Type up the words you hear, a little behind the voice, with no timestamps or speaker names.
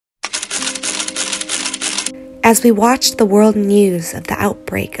As we watched the world news of the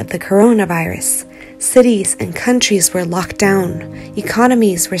outbreak of the coronavirus, cities and countries were locked down,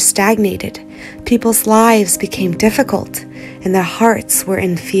 economies were stagnated, people's lives became difficult, and their hearts were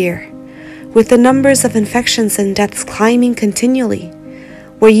in fear. With the numbers of infections and deaths climbing continually,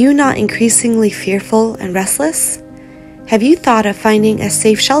 were you not increasingly fearful and restless? Have you thought of finding a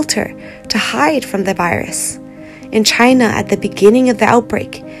safe shelter to hide from the virus? In China, at the beginning of the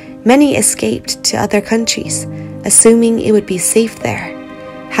outbreak, many escaped to other countries, assuming it would be safe there.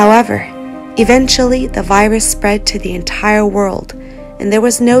 However, eventually the virus spread to the entire world, and there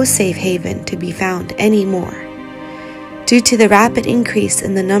was no safe haven to be found anymore. Due to the rapid increase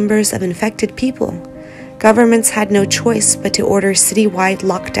in the numbers of infected people, governments had no choice but to order citywide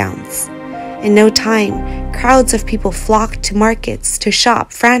lockdowns. In no time, crowds of people flocked to markets to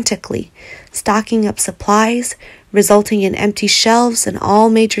shop frantically, stocking up supplies, resulting in empty shelves in all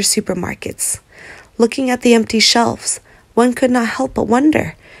major supermarkets. Looking at the empty shelves, one could not help but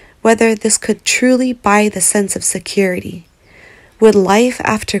wonder whether this could truly buy the sense of security. Would life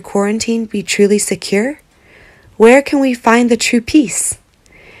after quarantine be truly secure? Where can we find the true peace?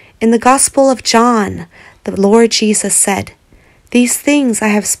 In the Gospel of John, the Lord Jesus said, "These things I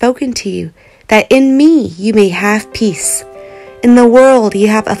have spoken to you, that in me you may have peace. In the world you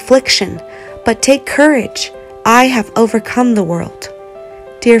have affliction, but take courage, I have overcome the world."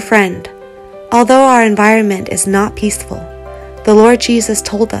 Dear friend, although our environment is not peaceful, the Lord Jesus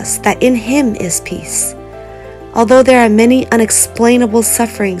told us that in Him is peace. Although there are many unexplainable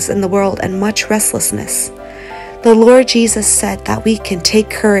sufferings in the world and much restlessness, the Lord Jesus said that we can take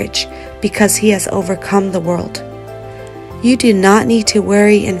courage because He has overcome the world. You do not need to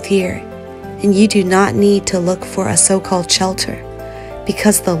worry and fear, and you do not need to look for a so-called shelter,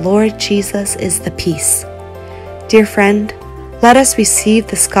 because the Lord Jesus is the peace. Dear friend, let us receive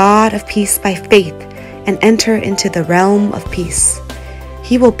this God of peace by faith and enter into the realm of peace.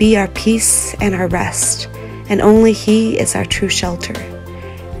 He will be our peace and our rest, and only He is our true shelter.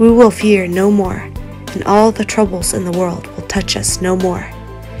 We will fear no more, and all the troubles in the world will touch us no more,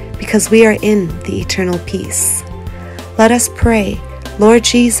 because we are in the eternal peace. Let us pray, Lord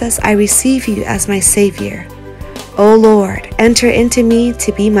Jesus, I receive You as my Savior. O Lord, enter into me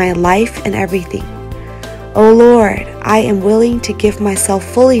to be my life and everything. O Lord, I am willing to give myself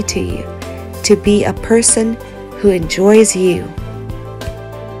fully to You, to be a person who enjoys You.